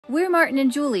We're Martin and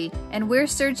Julie, and we're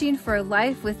searching for a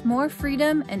life with more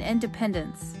freedom and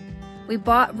independence. We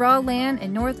bought raw land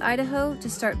in North Idaho to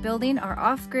start building our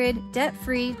off-grid,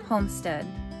 debt-free homestead.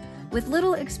 With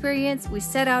little experience, we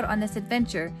set out on this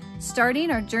adventure, starting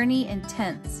our journey in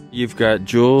tents. You've got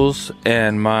Jules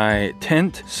and my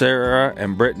tent. Sarah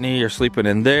and Brittany are sleeping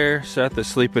in there. Seth is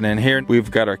sleeping in here. We've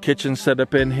got our kitchen set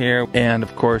up in here. And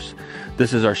of course,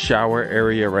 this is our shower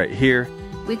area right here.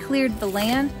 We cleared the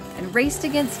land and raced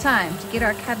against time to get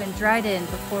our cabin dried in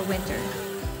before winter.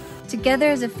 Together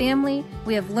as a family,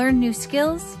 we have learned new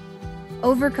skills,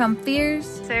 overcome fears.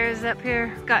 Sarah's up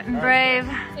here, gotten brave.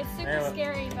 It's super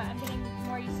scary, but I'm getting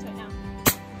more used to it now.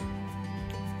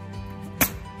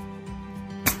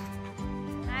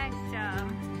 Nice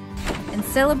job. And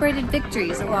celebrated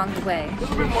victories along the way.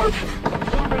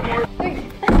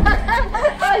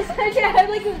 I was trying to have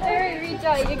like a very reach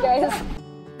out, you guys.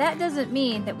 That doesn't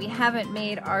mean that we haven't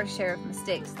made our share of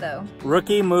mistakes, though.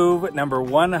 Rookie move number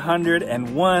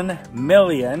 101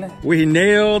 million. We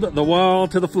nailed the wall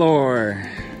to the floor.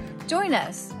 Join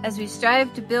us as we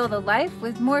strive to build a life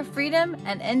with more freedom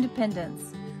and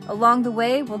independence. Along the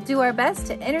way, we'll do our best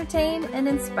to entertain and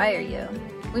inspire you.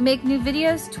 We make new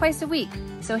videos twice a week,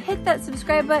 so hit that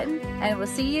subscribe button and we'll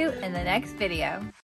see you in the next video.